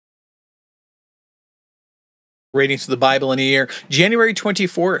Readings of the Bible in a year: January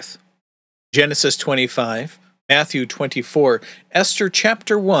 24th, Genesis 25, Matthew 24, Esther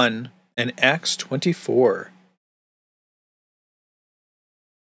chapter 1, and Acts 24.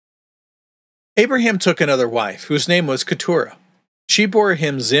 Abraham took another wife, whose name was Keturah. She bore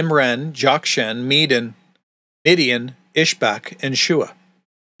him Zimran, Jokshan, Midian, Ishbak, and Shua.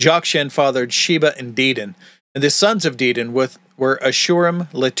 Jokshan fathered Sheba and Dedan, and the sons of Dedan were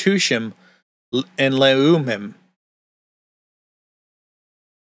Ashurim, Letushim, and Leumim.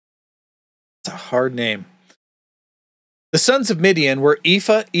 It's a hard name. The sons of Midian were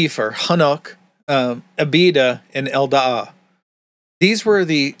Ephah, Hanok, Abida, and Eldaah. These were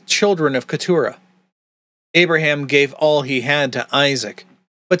the children of Keturah. Abraham gave all he had to Isaac,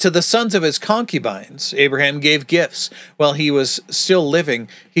 but to the sons of his concubines Abraham gave gifts. While he was still living,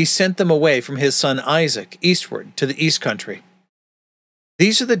 he sent them away from his son Isaac eastward to the east country.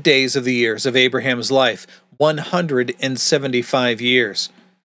 These are the days of the years of Abraham's life, 175 years.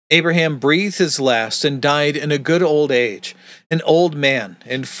 Abraham breathed his last and died in a good old age, an old man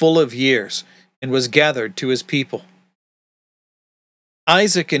and full of years, and was gathered to his people.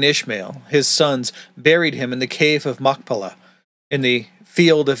 Isaac and Ishmael, his sons, buried him in the cave of Machpelah, in the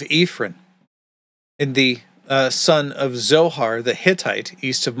field of Ephron, in the son of Zohar the Hittite,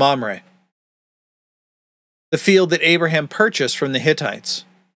 east of Mamre, the field that Abraham purchased from the Hittites.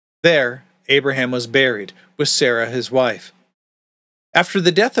 There Abraham was buried with Sarah his wife. After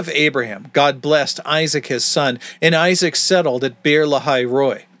the death of Abraham, God blessed Isaac his son, and Isaac settled at Beer Lahai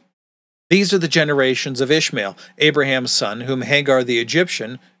Roi. These are the generations of Ishmael, Abraham's son, whom Hagar the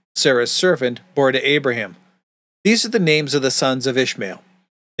Egyptian, Sarah's servant, bore to Abraham. These are the names of the sons of Ishmael,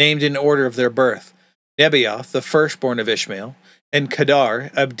 named in order of their birth: Nebaioth, the firstborn of Ishmael, and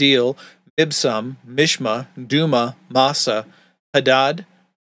Kedar, Abdeel, Mibsam, Mishma, Duma, Massa, Hadad,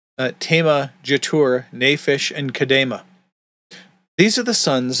 Tema, Jetur, Naphish, and Kedema. These are the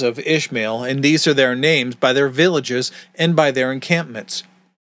sons of Ishmael, and these are their names by their villages and by their encampments.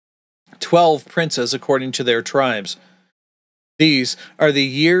 12 princes according to their tribes. These are the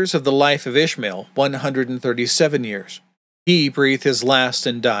years of the life of Ishmael, 137 years. He breathed his last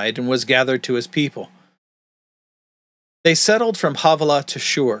and died, and was gathered to his people. They settled from Havilah to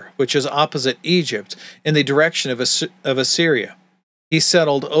Shur, which is opposite Egypt, in the direction of Assyria. He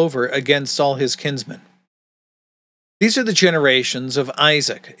settled over against all his kinsmen. These are the generations of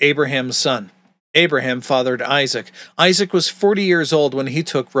Isaac, Abraham's son. Abraham fathered Isaac. Isaac was 40 years old when he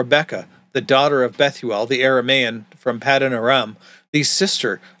took Rebekah, the daughter of Bethuel the Aramean from Paddan Aram, the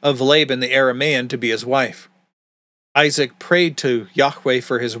sister of Laban the Aramean, to be his wife. Isaac prayed to Yahweh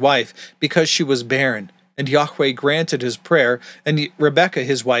for his wife because she was barren, and Yahweh granted his prayer, and Rebekah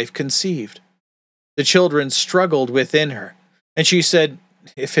his wife conceived. The children struggled within her, and she said,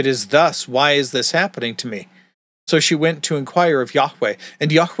 "If it is thus, why is this happening to me?" So she went to inquire of Yahweh,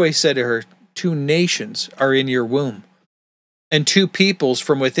 and Yahweh said to her, "2 nations are in your womb, and 2 peoples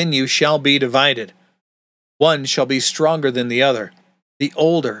from within you shall be divided. One shall be stronger than the other. The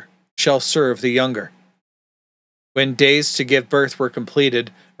older shall serve the younger." When days to give birth were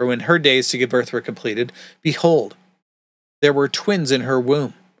completed, or when her days to give birth were completed, behold, there were twins in her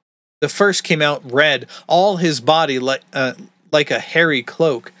womb. The first came out red, all his body like a hairy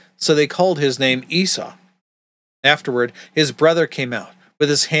cloak, so they called his name Esau. Afterward, his brother came out, with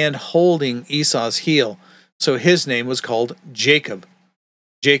his hand holding Esau's heel, so his name was called Jacob.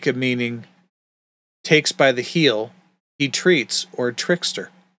 Jacob meaning takes by the heel, he treats, or trickster.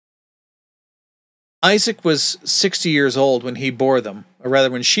 Isaac was 60 years old when he bore them, or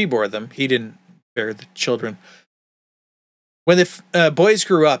rather when she bore them. He didn't bear the children. When the boys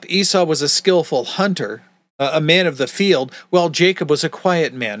grew up, Esau was a skillful hunter, a man of the field, while Jacob was a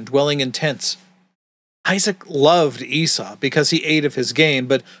quiet man, dwelling in tents. Isaac loved Esau because he ate of his game,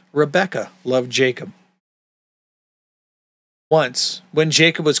 but Rebekah loved Jacob. Once, when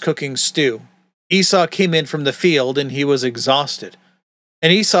Jacob was cooking stew, Esau came in from the field, and he was exhausted.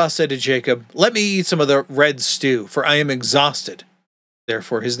 And Esau said to Jacob, "Let me eat some of the red stew, for I am exhausted."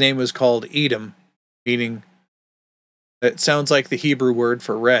 Therefore his name was called Edom, meaning, it sounds like the Hebrew word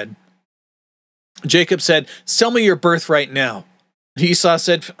for red. Jacob said, "Sell me your birthright now." Esau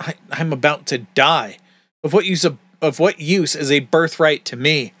said, "I'm about to die. Of what use is a birthright to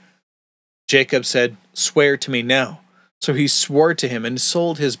me?" Jacob said, "Swear to me now." So he swore to him and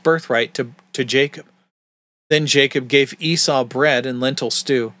sold his birthright to Jacob. Then Jacob gave Esau bread and lentil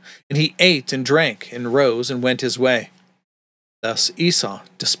stew, and he ate and drank and rose and went his way. Thus Esau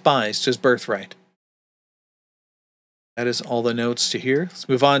despised his birthright. That is all the notes to here. Let's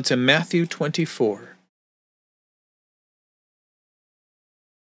move on to Matthew 24.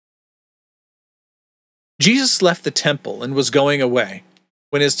 Jesus left the temple and was going away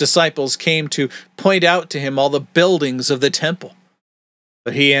when his disciples came to point out to him all the buildings of the temple.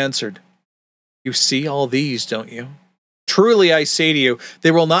 But he answered, "You see all these, don't you? Truly I say to you,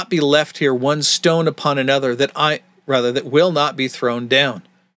 there will not be left here one stone upon another that will not be thrown down."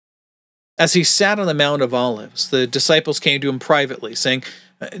 As he sat on the Mount of Olives, the disciples came to him privately, saying,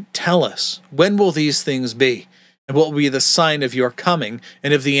 "Tell us, when will these things be? And what will be the sign of your coming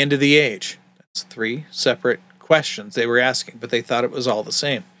and of the end of the age?" That's three separate questions they were asking, but they thought it was all the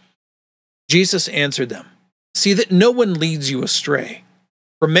same. Jesus answered them, "See that no one leads you astray.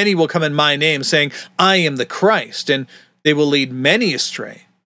 For many will come in my name, saying, 'I am the Christ,' and they will lead many astray.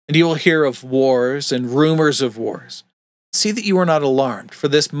 And you will hear of wars and rumors of wars. See that you are not alarmed, for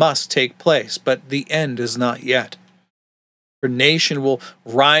this must take place, but the end is not yet. For nation will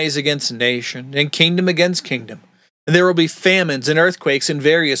rise against nation, and kingdom against kingdom, and there will be famines and earthquakes in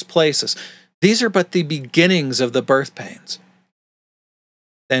various places. These are but the beginnings of the birth pains.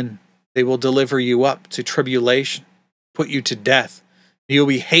 Then they will deliver you up to tribulation, put you to death. You will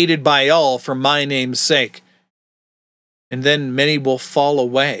be hated by all for my name's sake. And then many will fall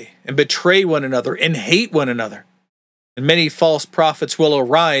away and betray one another and hate one another. And many false prophets will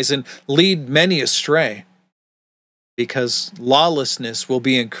arise and lead many astray. Because lawlessness will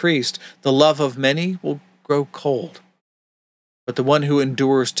be increased, the love of many will grow cold. But the one who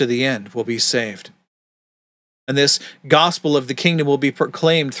endures to the end will be saved. And this gospel of the kingdom will be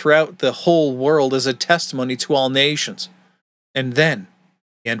proclaimed throughout the whole world as a testimony to all nations. And then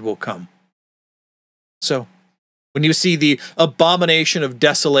the end will come. So, when you see the abomination of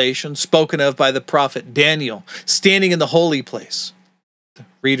desolation spoken of by the prophet Daniel standing in the holy place, the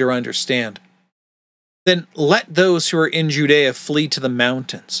reader understand. Then let those who are in Judea flee to the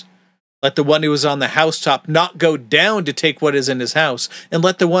mountains. Let the one who is on the housetop not go down to take what is in his house, and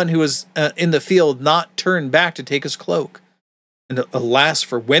let the one who is in the field not turn back to take his cloak. And alas,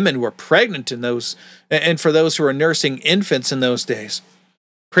 for women who are pregnant in those, and for those who are nursing infants in those days.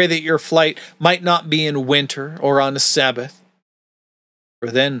 Pray that your flight might not be in winter or on a Sabbath,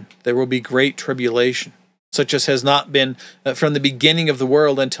 for then there will be great tribulation, such as has not been from the beginning of the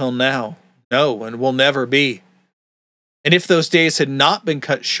world until now, no, and will never be. And if those days had not been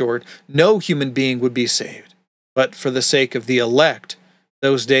cut short, no human being would be saved. But for the sake of the elect,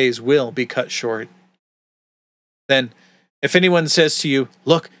 those days will be cut short. Then, if anyone says to you,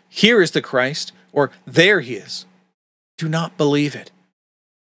 "Look, here is the Christ," or "There he is," do not believe it.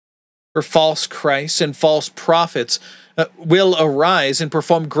 For false Christs and false prophets will arise and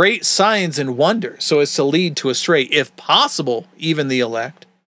perform great signs and wonders, so as to lead to astray, if possible, even the elect.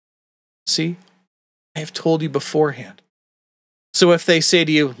 See, I have told you beforehand. So if they say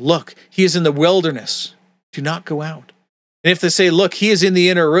to you, "Look, he is in the wilderness," do not go out. And if they say, "Look, he is in the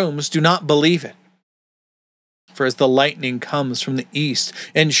inner rooms," do not believe it. For as the lightning comes from the east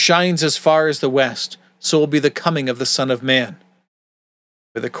and shines as far as the west, so will be the coming of the Son of Man.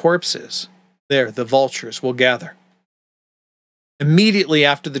 Where the corpse is, there the vultures will gather. Immediately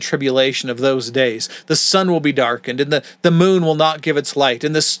after the tribulation of those days, the sun will be darkened, and the moon will not give its light,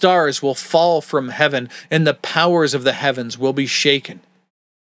 and the stars will fall from heaven, and the powers of the heavens will be shaken.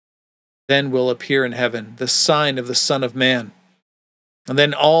 Then will appear in heaven the sign of the Son of Man. And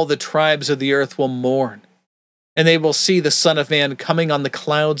then all the tribes of the earth will mourn, and they will see the Son of Man coming on the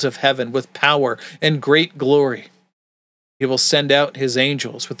clouds of heaven with power and great glory. He will send out his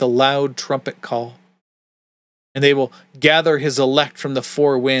angels with a loud trumpet call, and they will gather his elect from the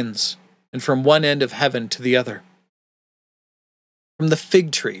four winds, and from one end of heaven to the other. From the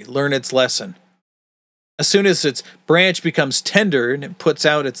fig tree, learn its lesson. As soon as its branch becomes tender and it puts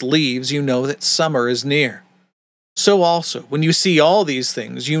out its leaves, you know that summer is near. So also, when you see all these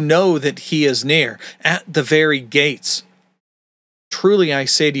things, you know that he is near, at the very gates. Truly I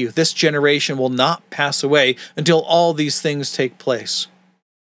say to you, this generation will not pass away until all these things take place.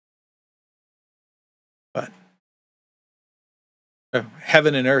 But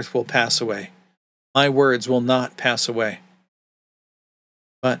heaven and earth will pass away. My words will not pass away.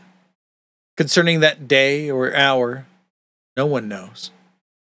 But concerning that day or hour, no one knows,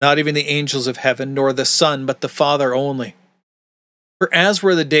 not even the angels of heaven, nor the Son, but the Father only. For as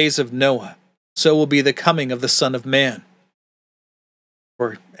were the days of Noah, so will be the coming of the Son of Man.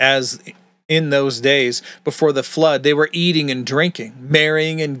 For as in those days before the flood, they were eating and drinking,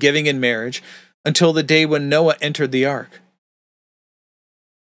 marrying and giving in marriage, until the day when Noah entered the ark.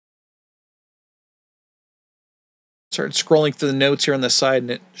 Started scrolling through the notes here on the side,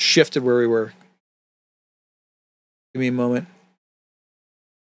 and it shifted where we were. Give me a moment.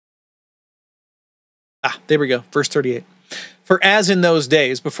 There we go. Verse 38. For as in those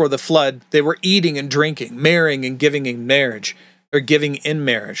days before the flood, they were eating and drinking, marrying and giving in marriage,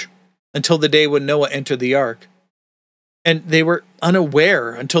 until the day when Noah entered the ark. And they were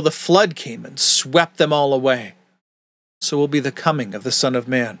unaware until the flood came and swept them all away. So will be the coming of the Son of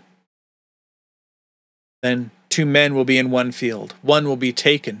Man. Then 2 men will be in one field, one will be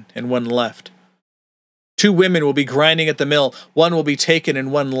taken and one left. 2 women will be grinding at the mill, one will be taken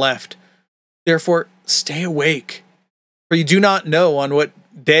and one left. Therefore, stay awake, for you do not know on what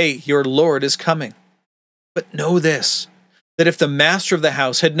day your Lord is coming. But know this, that if the master of the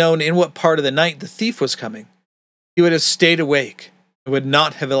house had known in what part of the night the thief was coming, he would have stayed awake and would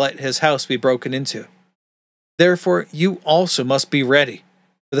not have let his house be broken into. Therefore, you also must be ready,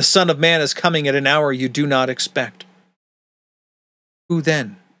 for the Son of Man is coming at an hour you do not expect. Who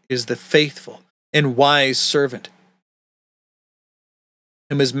then is the faithful and wise servant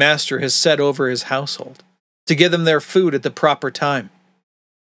whom his master has set over his household, to give them their food at the proper time?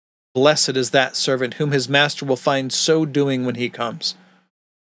 Blessed is that servant whom his master will find so doing when he comes.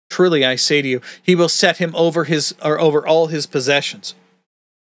 Truly I say to you, he will set him over all his possessions.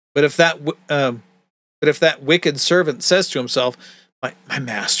 But if that wicked servant says to himself, my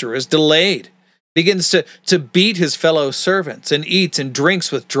master is delayed, begins to beat his fellow servants and eats and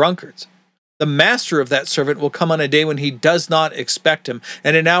drinks with drunkards, the master of that servant will come on a day when he does not expect him,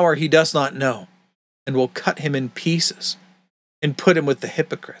 and an hour he does not know, and will cut him in pieces and put him with the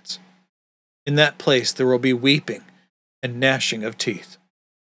hypocrites. In that place there will be weeping and gnashing of teeth.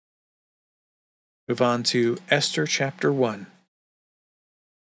 Move on to Esther chapter 1.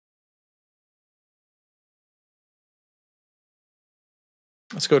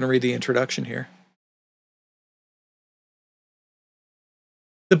 Let's go and read the introduction here.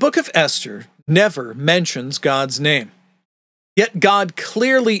 The book of Esther never mentions God's name, yet God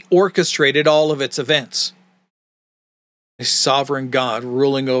clearly orchestrated all of its events. A sovereign God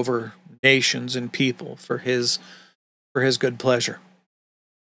ruling over nations and people for his good pleasure.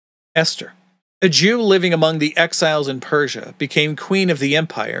 Esther, a Jew living among the exiles in Persia, became queen of the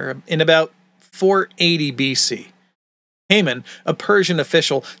empire in about 480 BC. Haman, a Persian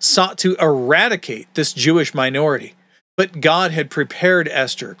official, sought to eradicate this Jewish minority, but God had prepared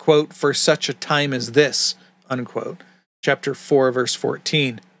Esther, quote, for such a time as this, unquote, chapter 4, verse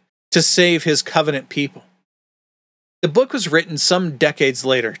 14, to save his covenant people. The book was written some decades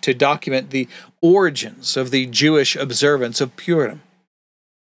later to document the origins of the Jewish observance of Purim,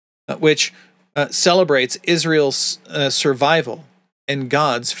 which celebrates Israel's survival and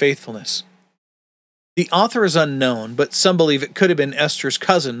God's faithfulness. The author is unknown, but some believe it could have been Esther's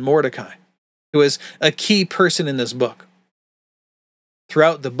cousin, Mordecai, who is a key person in this book.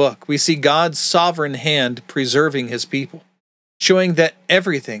 Throughout the book, we see God's sovereign hand preserving his people, showing that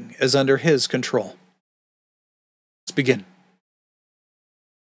everything is under his control. Let's begin.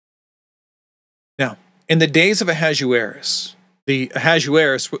 Now, in the days of Ahasuerus, the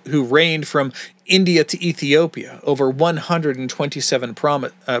Ahasuerus who reigned from India to Ethiopia over 127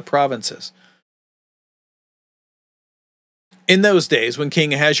 provinces, in those days, when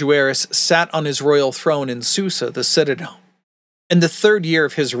King Ahasuerus sat on his royal throne in Susa, the citadel, in the 3rd year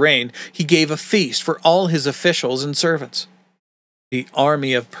of his reign, he gave a feast for all his officials and servants. The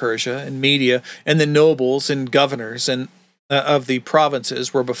army of Persia and Media and the nobles and governors of the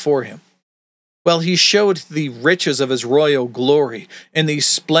provinces were before him, while he showed the riches of his royal glory and the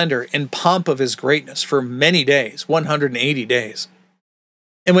splendor and pomp of his greatness for many days, 180 days.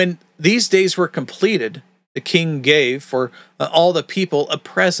 And when these days were completed, the king gave for all the people a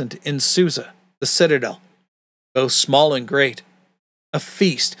present in Susa, the citadel, both small and great, a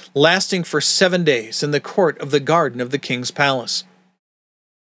feast lasting for 7 days in the court of the garden of the king's palace.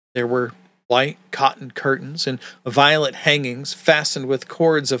 There were white cotton curtains and violet hangings fastened with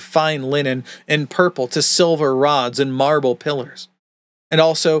cords of fine linen and purple to silver rods and marble pillars, and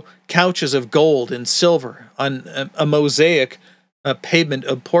also couches of gold and silver on a mosaic pavement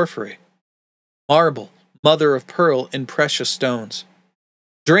of porphyry, marble, mother of pearl, and precious stones.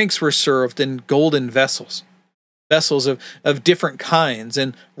 Drinks were served in golden vessels of different kinds,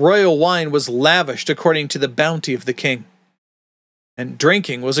 and royal wine was lavished according to the bounty of the king. And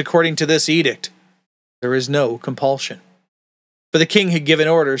drinking was according to this edict. There is no compulsion. For the king had given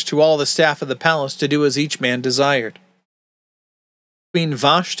orders to all the staff of the palace to do as each man desired. Queen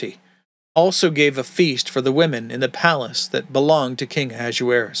Vashti also gave a feast for the women in the palace that belonged to King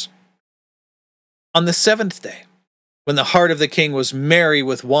Ahasuerus. On the 7th day, when the heart of the king was merry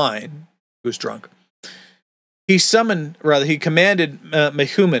with wine, he was drunk, he commanded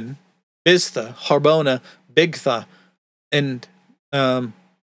Mehuman, Biztha, Harbona, Bigtha, and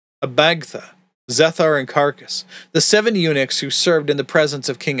Abagtha, Zethar and Carcass, the 7 eunuchs who served in the presence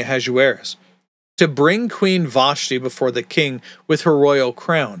of King Ahasuerus, to bring Queen Vashti before the king with her royal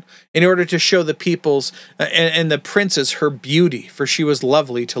crown, in order to show the peoples and the princes her beauty, for she was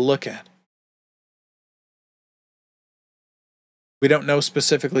lovely to look at. We don't know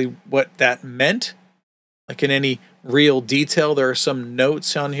specifically what that meant, like in any real detail. There are some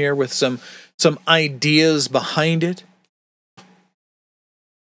notes on here with some ideas behind it.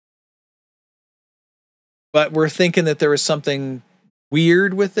 But we're thinking that there is something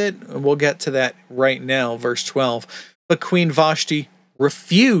weird with it, and we'll get to that right now, verse 12. But Queen Vashti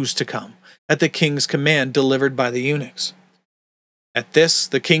refused to come at the king's command delivered by the eunuchs. At this,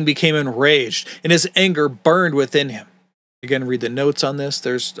 the king became enraged, and his anger burned within him. Again, read the notes on this.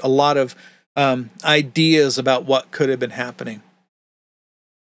 There's a lot of ideas about what could have been happening.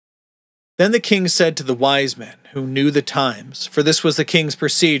 Then the king said to the wise men who knew the times, for this was the king's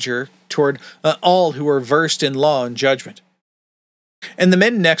procedure toward all who were versed in law and judgment. And the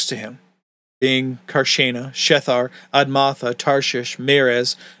men next to him, being Karshena, Shethar, Admatha, Tarshish,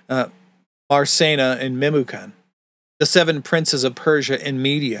 Meres, Marsena, and Memucan, the 7 princes of Persia and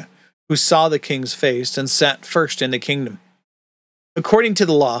Media, who saw the king's face and sat first in the kingdom. According to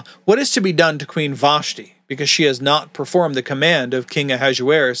the law, what is to be done to Queen Vashti, because she has not performed the command of King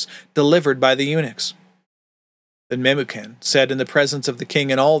Ahasuerus delivered by the eunuchs? Then Memucan said in the presence of the king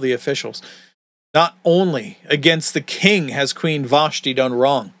and all the officials, not only against the king has Queen Vashti done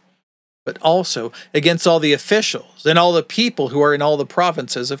wrong, but also against all the officials and all the people who are in all the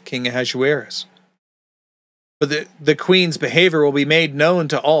provinces of King Ahasuerus. For the queen's behavior will be made known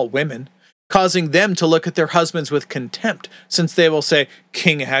to all women, causing them to look at their husbands with contempt, since they will say,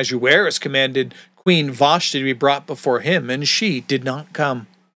 King Ahasuerus commanded Queen Vashti to be brought before him, and she did not come.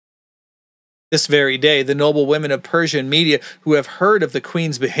 This very day, the noble women of Persia and Media who have heard of the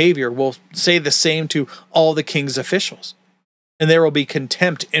queen's behavior will say the same to all the king's officials, and there will be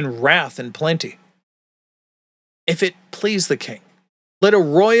contempt and wrath in plenty. If it please the king, let a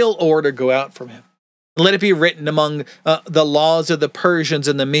royal order go out from him. Let it be written among the laws of the Persians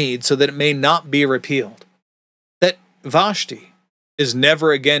and the Medes, so that it may not be repealed, that Vashti is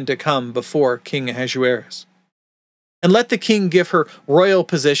never again to come before King Ahasuerus. And let the king give her royal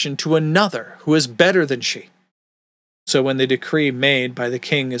position to another who is better than she. So when the decree made by the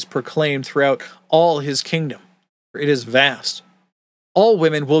king is proclaimed throughout all his kingdom, for it is vast, all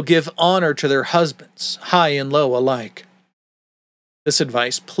women will give honor to their husbands, high and low alike. This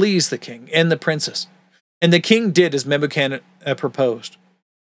advice pleased the king and the princess, and the king did as Memucan proposed.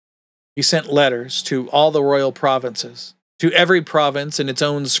 He sent letters to all the royal provinces, to every province in its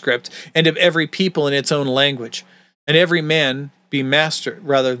own script, and of every people in its own language, and that every man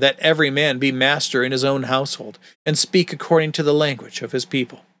be master in his own household, and speak according to the language of his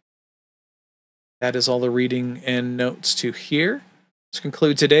people. That is all the reading and notes to here. Let's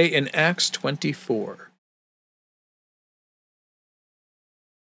conclude today in Acts 24.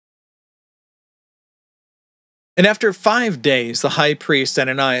 And after 5 days, the high priest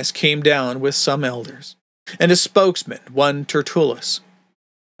Ananias came down with some elders, and a spokesman, one Tertullus,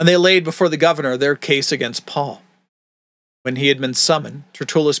 and they laid before the governor their case against Paul. When he had been summoned,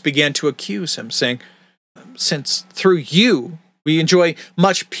 Tertullus began to accuse him, saying, Since through you we enjoy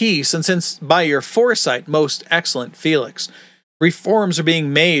much peace, and since by your foresight, most excellent Felix, reforms are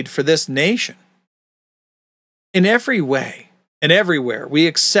being made for this nation, in every way and everywhere we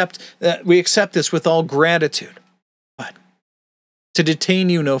accept this with all gratitude. But to detain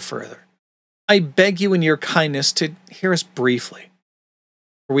you no further, I beg you in your kindness to hear us briefly,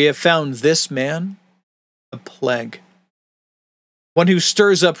 for we have found this man a plague, one who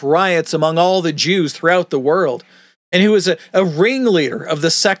stirs up riots among all the Jews throughout the world, and who is a ringleader of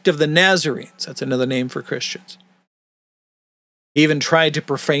the sect of the Nazarenes. That's another name for Christians. He even tried to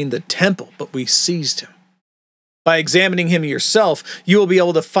profane the temple, but we seized him. By examining him yourself, you will be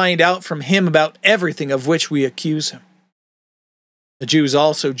able to find out from him about everything of which we accuse him. The Jews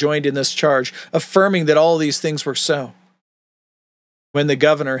also joined in this charge, affirming that all these things were so. When the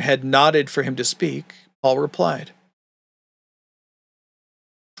governor had nodded for him to speak, Paul replied,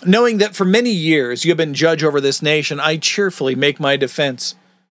 Knowing that for many years you have been judge over this nation, I cheerfully make my defense.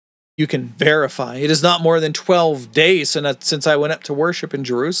 You can verify it is not more than 12 days since I went up to worship in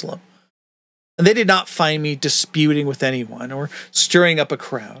Jerusalem. And they did not find me disputing with anyone or stirring up a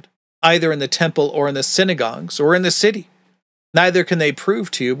crowd, either in the temple or in the synagogues or in the city. Neither can they prove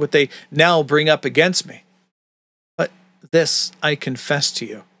to you what they now bring up against me. But this I confess to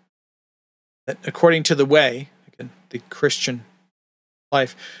you, that according to the way, again, the Christian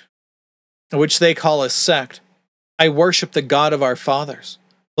life, which they call a sect, I worship the God of our fathers,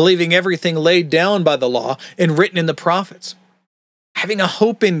 believing everything laid down by the law and written in the prophets, having a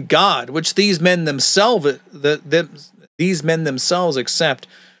hope in God, which these men themselves accept,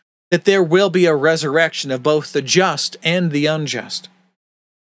 that there will be a resurrection of both the just and the unjust.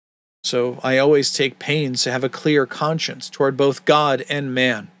 So I always take pains to have a clear conscience toward both God and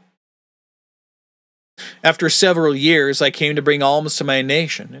man. After several years, I came to bring alms to my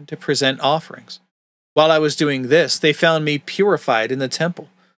nation and to present offerings. While I was doing this, they found me purified in the temple,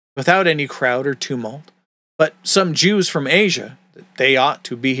 without any crowd or tumult. But some Jews from Asia, they ought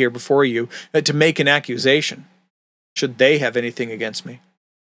to be here before you, to make an accusation, should they have anything against me.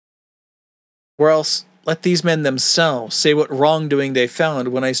 Or else, let these men themselves say what wrongdoing they found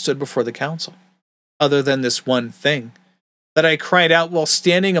when I stood before the council, other than this one thing, that I cried out while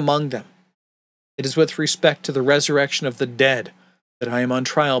standing among them. It is with respect to the resurrection of the dead that I am on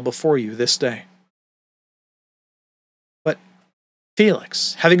trial before you this day. But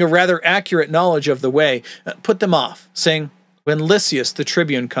Felix, having a rather accurate knowledge of the way, put them off, saying, "When Lysias the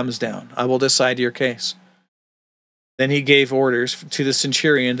tribune comes down, I will decide your case." Then he gave orders to the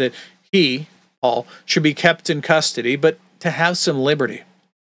centurion that he, Paul, should be kept in custody, but to have some liberty,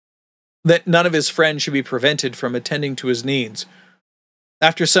 that none of his friends should be prevented from attending to his needs.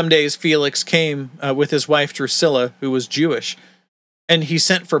 After some days, Felix came with his wife Drusilla, who was Jewish, and he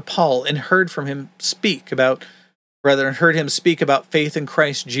sent for Paul and heard him speak about faith in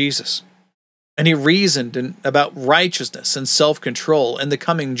Christ Jesus. And he reasoned about righteousness and self-control and the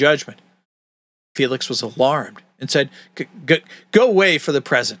coming judgment. Felix was alarmed and said, "Go away for the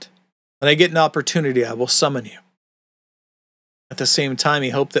present. When I get an opportunity, I will summon you." At the same time,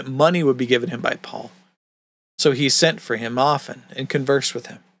 he hoped that money would be given him by Paul. So he sent for him often and conversed with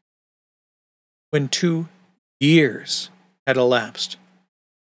him. When 2 years had elapsed,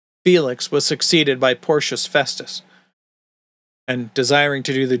 Felix was succeeded by Porcius Festus, and desiring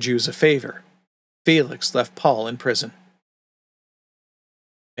to do the Jews a favor, Felix left Paul in prison.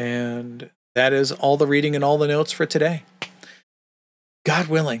 And that is all the reading and all the notes for today. God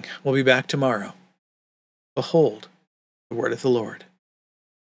willing, we'll be back tomorrow. Behold, the word of the Lord.